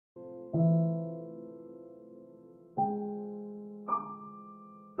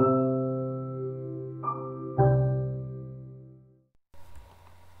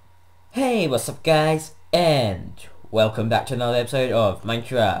Hey, what's up guys, and welcome back to another episode of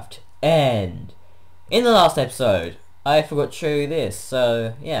Minecraft. And in the last episode, I forgot to show you this,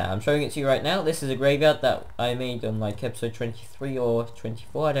 so yeah, I'm showing it to you right now. This is a graveyard that I made on like episode 23 or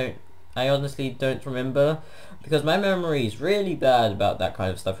 24, I honestly don't remember, because my memory is really bad about that kind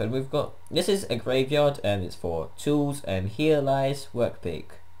of stuff. And this is a graveyard, and it's for tools, and here lies workpick.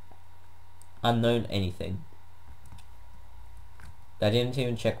 Unknown anything. I didn't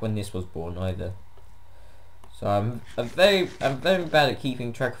even check when this was born either. So I'm very bad at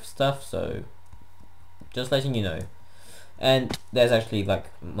keeping track of stuff, so just letting you know. And there's actually like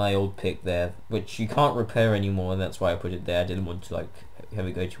my old pick there, which you can't repair anymore, and that's why I put it there. I didn't want to like have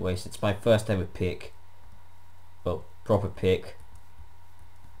it go to waste. It's my first ever pick. Well, proper pick.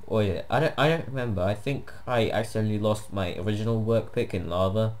 Oh yeah, I don't remember. I think I accidentally lost my original work pick in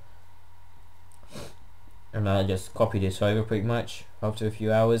lava. And I just copied it over pretty much after a few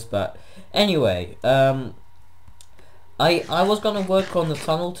hours. But anyway, I was gonna work on the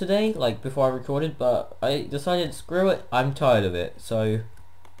tunnel today, like before I recorded, but I decided screw it, I'm tired of it. So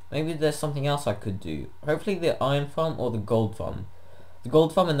maybe there's something else I could do. Hopefully the iron farm or the gold farm. The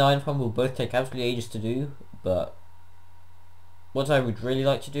gold farm and the iron farm will both take absolutely ages to do, but what I would really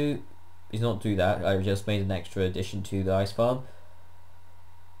like to do is not do that. I just made an extra addition to the ice farm.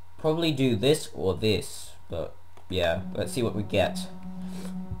 Probably do this or this. But yeah, let's see what we get.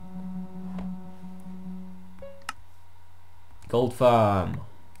 Gold farm.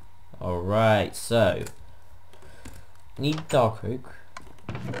 Alright, so need dark oak.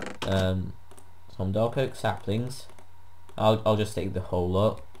 Some dark oak saplings. I'll just take the whole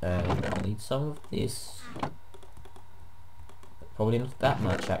lot. And I'll need some of this. Probably not that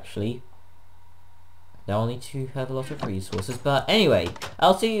much actually. Now I'll need to have a lot of resources, but anyway,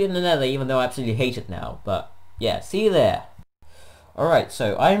 I'll see you in the nether, even though I absolutely hate it now. But yeah, see you there. Alright,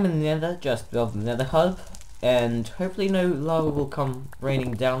 so I'm in the nether, just above the nether hub, and hopefully no lava will come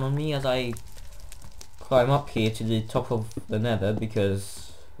raining down on me as I climb up here to the top of the nether,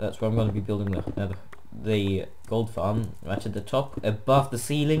 because that's where I'm going to be building the gold farm, right at the top, above the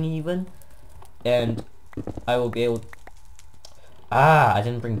ceiling even, and I will be able... Ah, I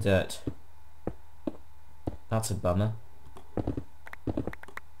didn't bring dirt. That's a bummer.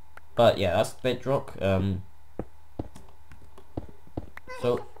 But yeah, that's bedrock.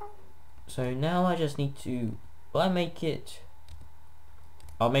 So now I just need to... Will I make it...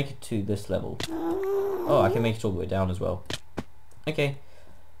 I'll make it to this level. Oh, I can make it all the way down as well. Okay.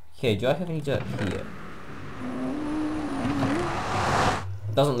 Okay, do I have any dirt here?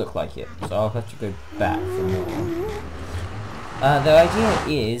 Doesn't look like it, so I'll have to go back for more. The idea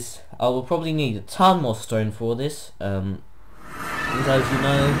is I will probably need a ton more stone for this, because as you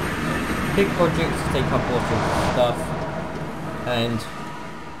know, big projects take up lots of stuff, and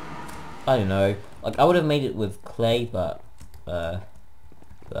I don't know, like I would have made it with clay, but I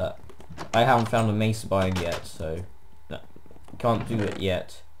haven't found a mesa biome yet, so can't do it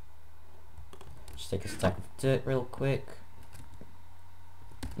yet. Just take a stack of dirt real quick,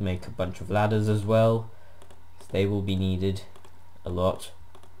 make a bunch of ladders as well, they will be needed a lot.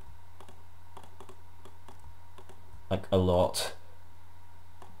 Like a lot.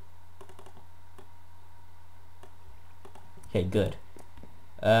 Okay, good.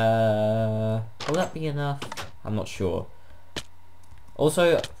 Will that be enough? I'm not sure.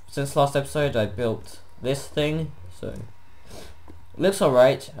 Also, since last episode I built this thing, so it looks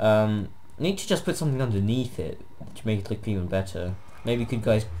alright. Need to just put something underneath it to make it look even better. Maybe you could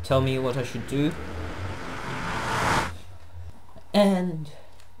guys tell me what I should do. And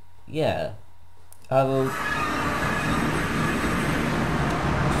yeah, I will...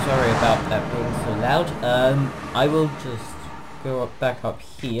 Sorry about that being so loud. I will just go back up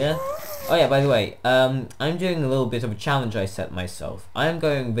here. Oh yeah, by the way, I'm doing a little bit of a challenge I set myself. I'm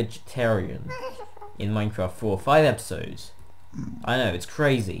going vegetarian in Minecraft for 5 episodes. I know, it's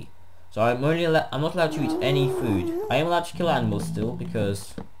crazy. So I'm not allowed to eat any food. I am allowed to kill animals still,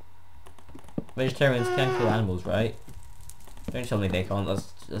 because vegetarians can kill animals, right? Don't tell me they can't.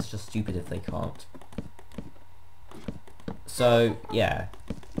 That's just stupid if they can't. So yeah,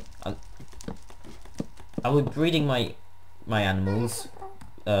 I was breeding my animals.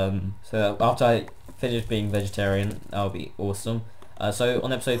 So after I finish being vegetarian, that'll be awesome. So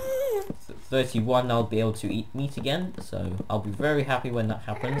on episode 31, I'll be able to eat meat again. So I'll be very happy when that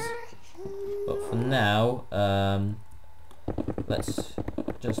happens. But for now, let's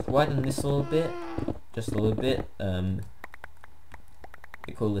just widen this a little bit, just a little bit.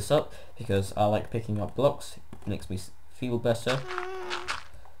 Call this up because I like picking up blocks. It makes me feel better.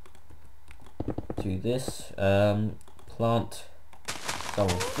 Do this. Plant some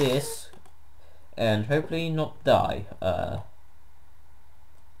of this and hopefully not die.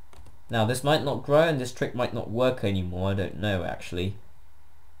 Now this might not grow and this trick might not work anymore, I don't know actually.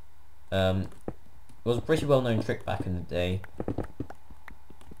 It was a pretty well known trick back in the day.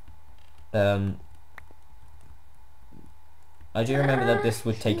 I do remember that this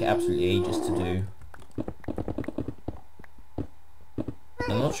would take absolutely ages to do.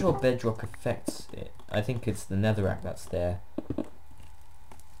 I'm not sure bedrock affects it. I think it's the netherrack that's there.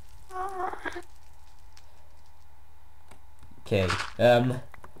 Okay, I'm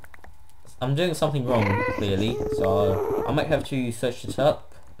doing something wrong, clearly, so I might have to search it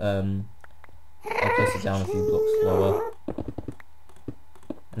up. I'll place it down a few blocks lower.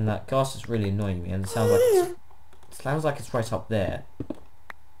 And that gas is really annoying me, and it sounds like it's right up there.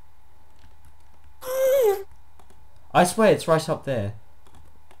 I swear it's right up there.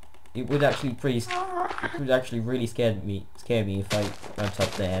 It would actually really scare me if I went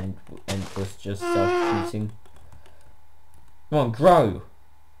up there and was just self-shooting. Come on, grow!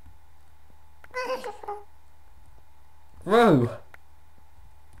 Grow!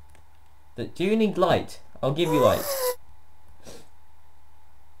 Do you need light? I'll give you light.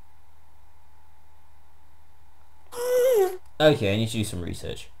 Okay, I need to do some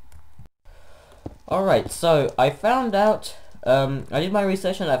research. Alright, so I found out, I did my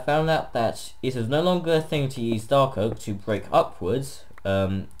research and I found out that it is no longer a thing to use dark oak to break upwards.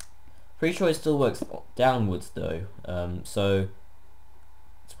 Pretty sure it still works downwards though, so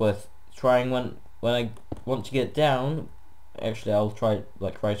it's worth trying when I want to get down. Actually, I'll try it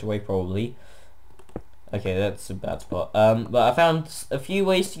like right away probably. Okay, that's a bad spot. But I found a few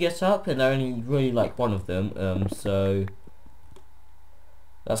ways to get up and I only really like one of them, so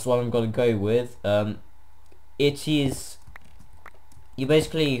that's what I'm gonna go with. It is, you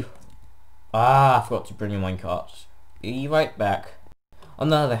basically, I forgot to bring a minecart. Be right back. On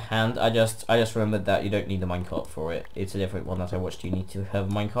the other hand, I just remembered that you don't need a minecart for it. It's a different one that I watched. You need to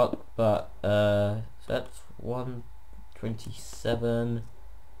have a minecart, but so that's 127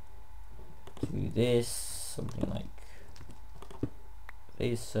 to this, something like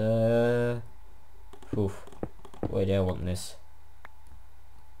this. Oof. Where do I want this?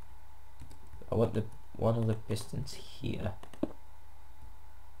 I want one of the pistons here.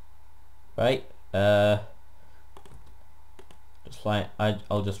 Right? Just like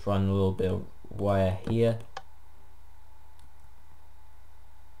I'll just run a little bit of wire here.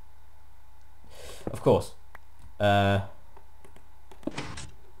 Of course. Now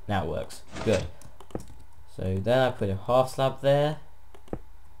it works. Good. So then I put a half slab there.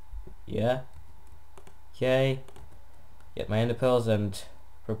 Yeah. Okay. Get my ender pearls and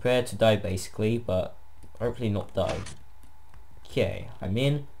prepare to die basically, but hopefully not die. Okay, I'm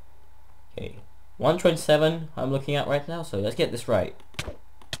in. Okay. 127 I'm looking at right now, so let's get this right.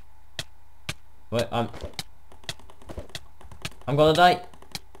 Wait, I'm gonna die.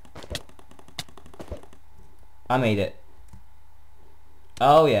 I made it.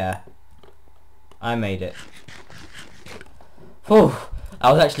 Oh yeah. I made it. Whew.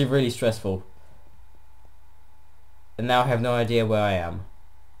 That was actually really stressful. And now I have no idea where I am.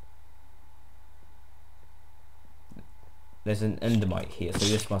 There's an endermite here, so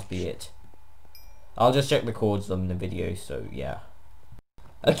this must be it. I'll just check the coords on the video, so yeah.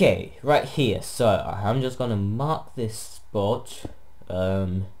 Okay, right here, so I'm just gonna mark this spot.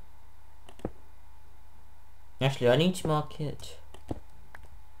 Actually, I need to mark it.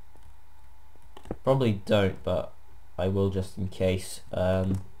 Probably don't, but I will just in case.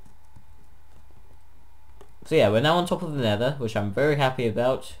 So yeah, we're now on top of the nether, which I'm very happy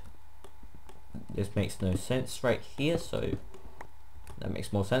about. This makes no sense right here, so that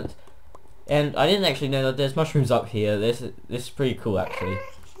makes more sense. And I didn't actually know that there's mushrooms up here. This is pretty cool actually.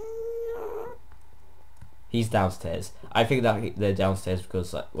 He's downstairs. I figured that they're downstairs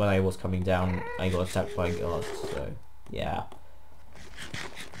because when I was coming down, I got attacked by guards. So yeah.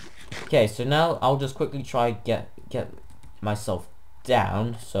 Okay, so now I'll just quickly try get myself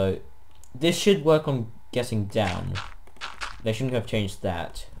down. So this should work on getting down. They shouldn't have changed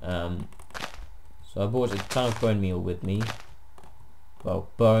that. So I brought a ton of bone meal with me. Well,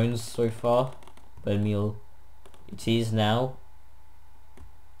 bones so far. Bone meal it is now.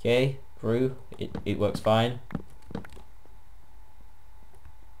 Okay, grew. It works fine.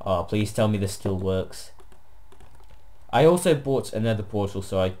 Oh, please tell me this still works. I also bought another portal,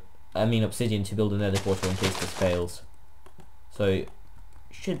 so I mean obsidian to build another portal in case this fails. So it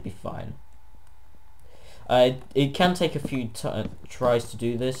should be fine. It can take a few tries to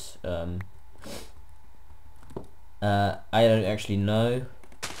do this. I don't actually know.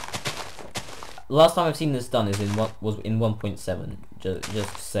 Last time I've seen this done is was in 1.7. Just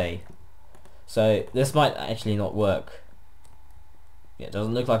to say. So this might actually not work. Yeah, it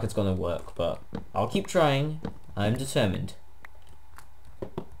doesn't look like it's gonna work, but I'll keep trying. I'm determined.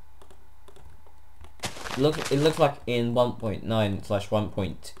 It looks like in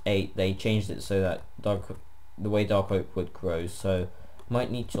 1.9/1.8 they changed it so that the way dark oak wood grows. So might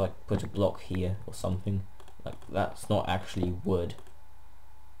need to like put a block here or something. Like that's not actually wood.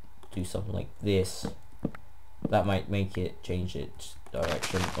 Do something like this. That might make it change its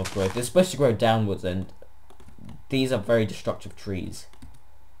direction of growth. It's supposed to grow downwards, and these are very destructive trees.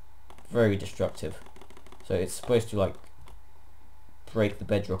 Very destructive. So it's supposed to like break the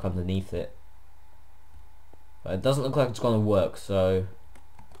bedrock underneath it. But it doesn't look like it's gonna work, so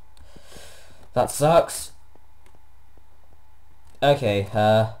that sucks. Okay,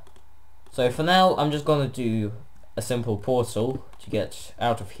 so for now I'm just gonna do a simple portal to get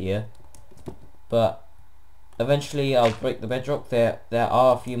out of here. But eventually I'll break the bedrock. There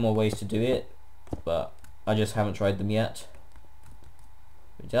are a few more ways to do it, but I just haven't tried them yet.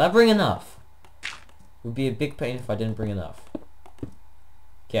 Did I bring enough? It would be a big pain if I didn't bring enough.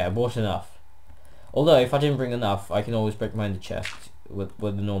 Okay, I bought enough. Although if I didn't bring enough, I can always break mine in the chest with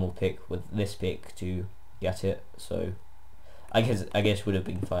the normal pick, with this pick to get it. So I guess it would have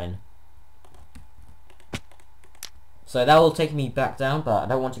been fine. So that will take me back down, but I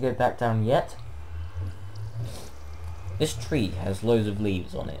don't want to go back down yet. This tree has loads of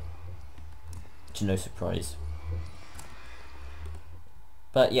leaves on it. To no surprise.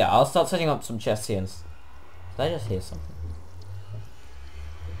 But yeah, I'll start setting up some chests here. Did I just hear something?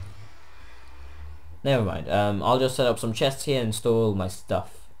 Never mind. I'll just set up some chests here and store all my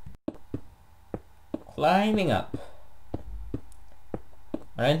stuff. Climbing up.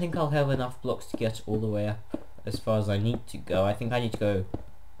 I don't think I'll have enough blocks to get all the way up as far as I need to go. I think I need to go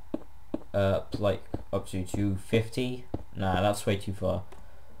like up to 250. Nah, that's way too far.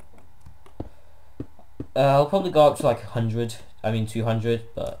 I'll probably go up to like 100. I mean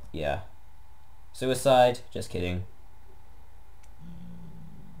 200, but yeah. Suicide, just kidding.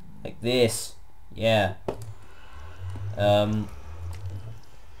 Like this. Yeah.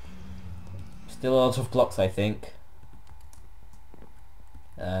 Still a lot of blocks, I think.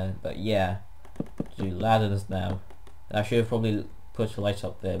 But yeah. Do ladders now. I should have probably put a light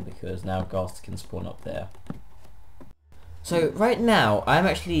up there because now ghasts can spawn up there. So right now I'm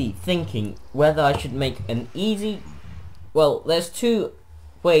actually thinking whether I should make an easy... Well, there's two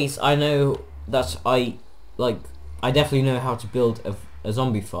ways I know that I definitely know how to build a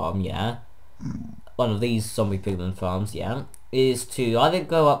zombie farm, yeah. One of these zombie pigman farms, yeah, is to either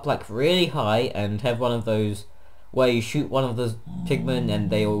go up like really high and have one of those where you shoot one of the pigmen and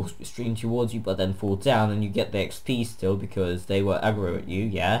they all stream towards you but then fall down and you get the XP still because they were aggro at you,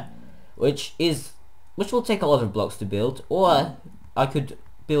 yeah. Which will take a lot of blocks to build. Or I could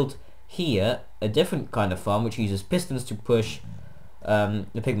build here a different kind of farm which uses pistons to push the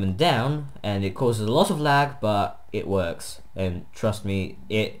pigmen down, and it causes a lot of lag, but it works. And trust me,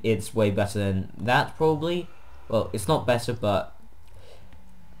 it's way better than that probably. Well, it's not better, but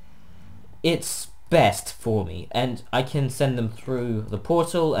it's best for me, and I can send them through the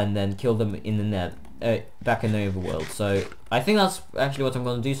portal and then kill them in the net back in the overworld. So I think that's actually what I'm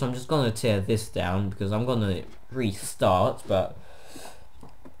going to do. So I'm just going to tear this down because I'm going to restart. But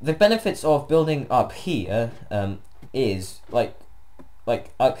the benefits of building up here is like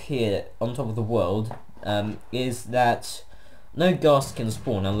up here on top of the world is that no ghasts can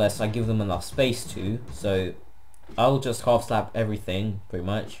spawn unless I give them enough space to. So I'll just half slap everything pretty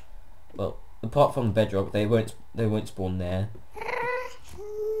much. Well, apart from bedrock, they won't spawn there.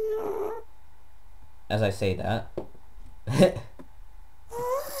 As I say that,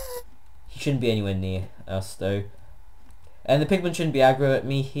 he shouldn't be anywhere near us though, and the pigmen shouldn't be aggro at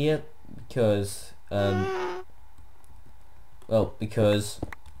me here because well, because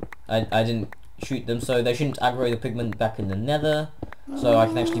I didn't shoot them, so they shouldn't aggro the pigmen back in the nether. So I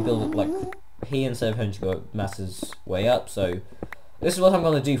can actually build it like here instead of having to go masses way up. So this is what I'm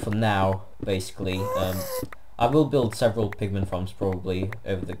going to do for now, basically. I will build several pigman farms probably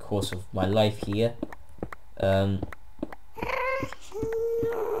over the course of my life here. I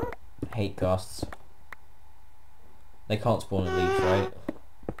hate ghasts. They can't spawn at leaves, right?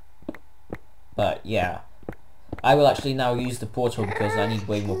 But yeah. I will actually now use the portal because I need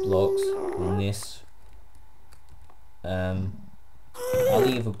way more blocks than this. I'll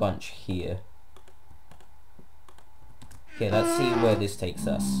leave a bunch here. Okay, let's see where this takes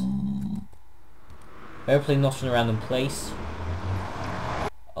us. Hopefully not in a random place.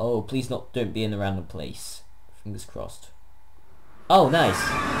 Oh, please don't be in a random place. Fingers crossed. Oh, nice.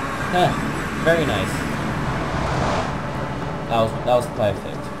 Huh, very nice. That was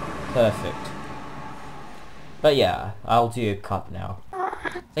perfect. Perfect. But yeah, I'll do a cut now.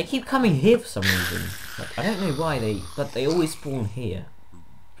 They keep coming here for some reason. Like, I don't know why but they always spawn here.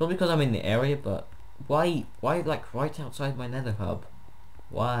 Probably because I'm in the area, but why like right outside my nether hub?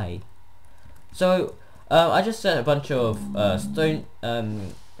 Why? So, I just set a bunch of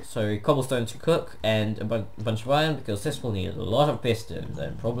cobblestone to cook and a bunch of iron because this will need a lot of pistons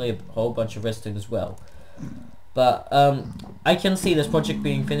and probably a whole bunch of redstone as well. But I can see this project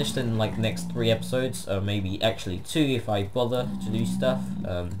being finished in like the next 3 episodes, or maybe actually 2 if I bother to do stuff.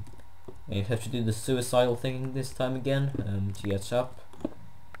 I have to do the suicidal thing this time again to get up.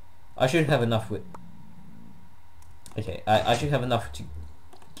 I should have enough with. Okay, I should have enough to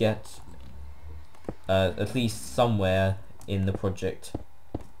get at least somewhere in the project.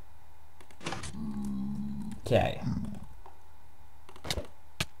 Okay.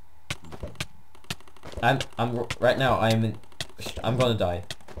 I'm right now. I'm gonna die.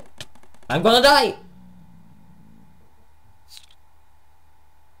 I'm gonna die.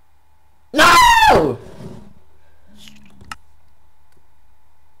 No!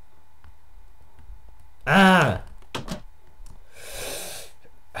 Ah!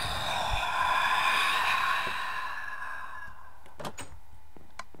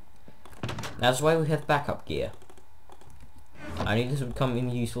 That's why we have backup gear. I need this to become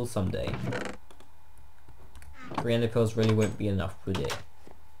useful someday. 300 pills really won't be enough, would it?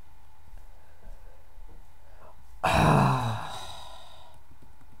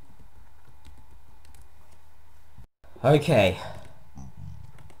 Okay.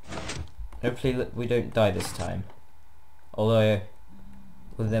 Hopefully we don't die this time. Although,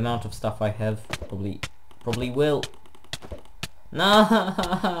 with the amount of stuff I have, probably will. No!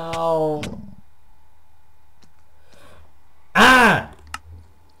 Ah!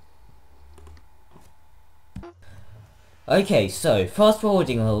 Okay, so fast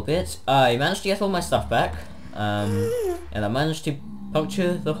forwarding a little bit, I managed to get all my stuff back, and I managed to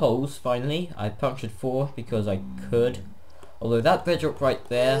puncture the holes finally. I punctured 4 because I could. Although that bedrock right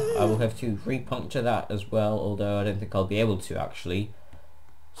there, I will have to re-puncture that as well, although I don't think I'll be able to actually.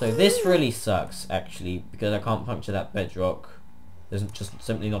 So this really sucks actually, because I can't puncture that bedrock. There's just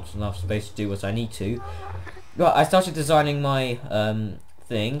simply not enough space to do what I need to. But I started designing my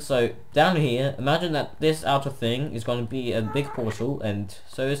thing. So down here, imagine that this outer thing is going to be a big portal, and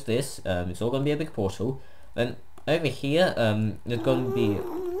so is this. It's all going to be a big portal. Then over here, there's going to be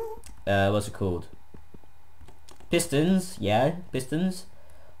what's it called? Pistons, yeah, pistons,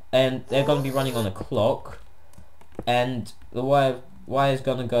 and they're going to be running on a clock, and the wire is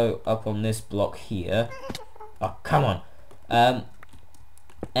going to go up on this block here. Oh, come on.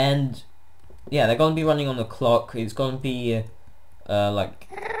 And yeah, they're going to be running on the clock. It's going to be like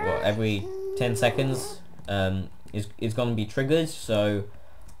what, every 10 seconds is going to be triggered, so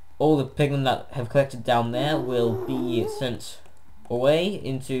all the pigmen that have collected down there will be sent away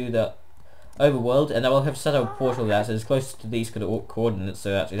into the overworld, and I will have set up a portal that is close to these coordinates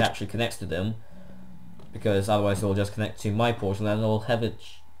so that it actually connects to them, because otherwise it will just connect to my portal and I'll have a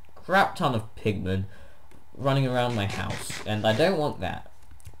crap ton of pigmen running around my house, and I don't want that.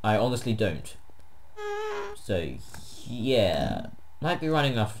 I honestly don't. So yeah, might be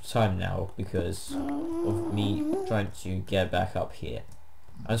running out of time now because of me trying to get back up here.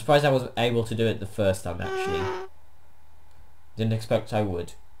 I'm surprised I was able to do it the first time actually. Didn't expect I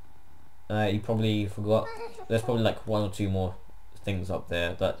would. You probably forgot. There's probably like 1 or 2 more things up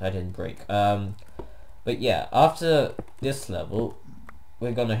there that I didn't break. But yeah, after this level,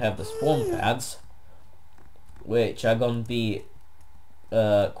 we're gonna have the spawn pads, which are gonna be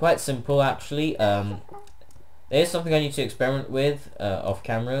quite simple actually. There is something I need to experiment with off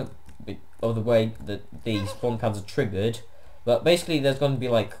camera of the way that the spawn pads are triggered, but basically there's going to be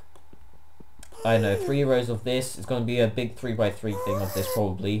like, I don't know, 3 rows of this. It's going to be a big 3x3 thing of this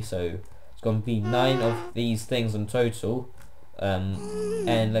probably, so it's going to be 9 of these things in total.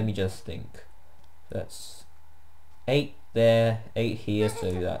 And let me just think, that's 8 there, 8 here,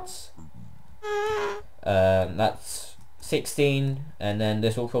 so that's 16, and then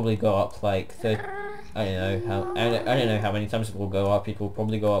this will probably go up like 30. I don't know how many times it will go up. It will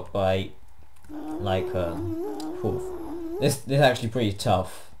probably go up by like this is actually pretty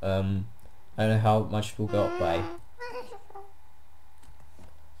tough. I don't know how much it will go up by.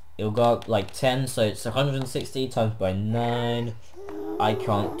 It'll go up like 10, so it's 160 times by 9. I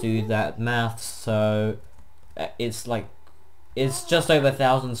can't do that math, so it's like, it's just over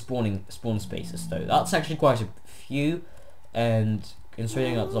 1,000 spawn spaces, so that's actually quite a few. And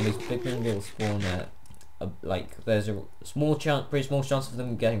considering that zombies pigmen will spawn at like, there's a pretty small chance of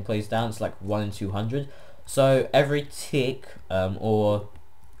them getting placed down. It's like 1 in 200. So every tick, or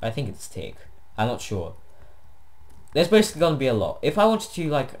I think it's tick, I'm not sure. there's basically gonna be a lot. If I wanted to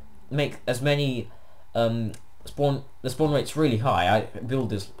like make as many the spawn rate's really high, I build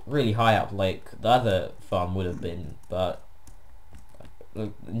this really high up like the other farm would have been, but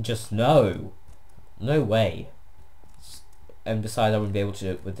just no way. And besides, I wouldn't be able to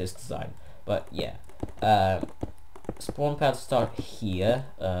do it with this design. But yeah, spawn pads start here.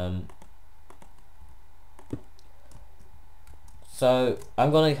 So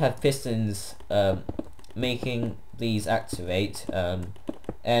I'm gonna have pistons making these activate,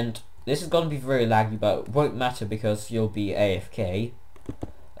 and this is gonna be very laggy, but it won't matter because you'll be AFK.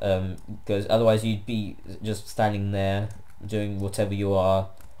 Because otherwise you'd be just standing there doing whatever you are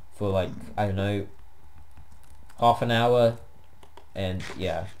for like, I don't know, half an hour, and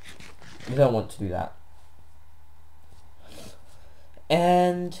yeah, you don't want to do that.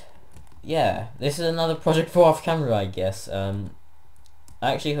 And yeah, this is another project for off camera, I guess. I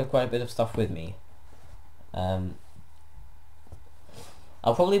actually have quite a bit of stuff with me. I'll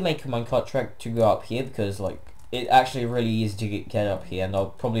probably make a minecart track to go up here because like it actually really easy to get up here, and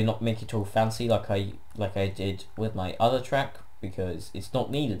I'll probably not make it all fancy like I did with my other track because it's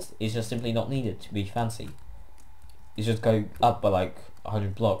not needed. It's just simply not needed to be fancy. It's just go up by like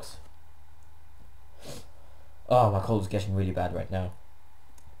 100 blocks. Oh, my cold is getting really bad right now.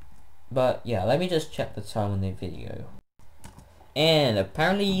 But yeah, let me just check the time on the video. And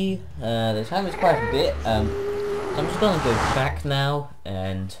apparently the time is quite a bit. So I'm just gonna go back now,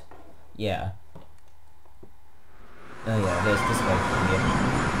 and yeah. Oh yeah, there's this guy from here.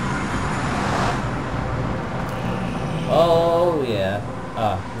 Oh yeah.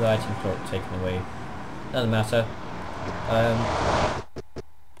 Ah, the item got taken away. Doesn't matter.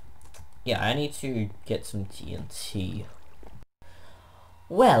 Yeah, I need to get some TNT.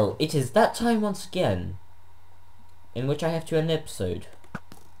 Well, it is that time once again, in which I have to end an episode.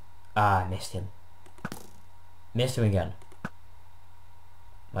 Ah, I missed him. Missed him again.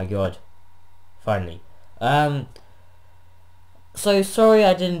 My god. Finally. So sorry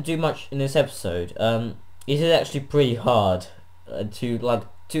I didn't do much in this episode. It is actually pretty hard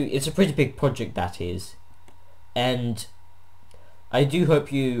it's a pretty big project, that is. And I do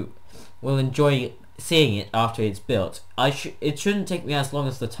hope you will enjoy seeing it after it's built. It shouldn't take me as long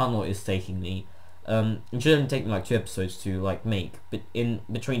as the tunnel is taking me. It shouldn't take me like 2 episodes to like make, but in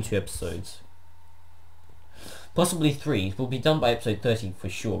between 2 episodes. Possibly 3. It will be done by episode 30 for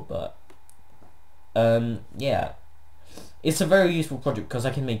sure, but yeah. It's a very useful project because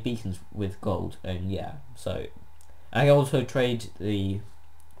I can make beacons with gold, and yeah, so I also trade the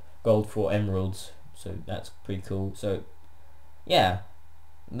gold for emeralds, so that's pretty cool. So yeah,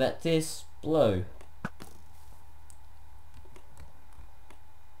 let this blow.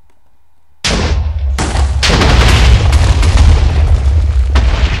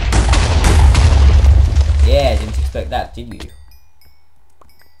 Yeah, didn't expect that, did you?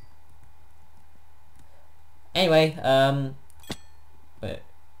 Anyway, wait.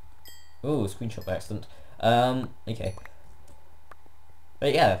 Ooh, screenshot by accident. Okay.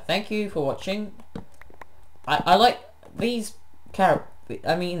 But yeah, thank you for watching. I like these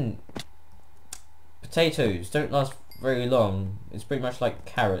potatoes don't last very long. It's pretty much like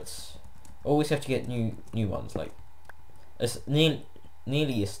carrots. Always have to get new ones. Like,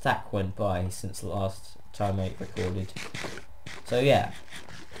 nearly a stack went by since the last time I recorded. So yeah.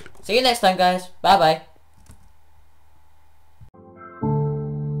 See you next time, guys. Bye bye.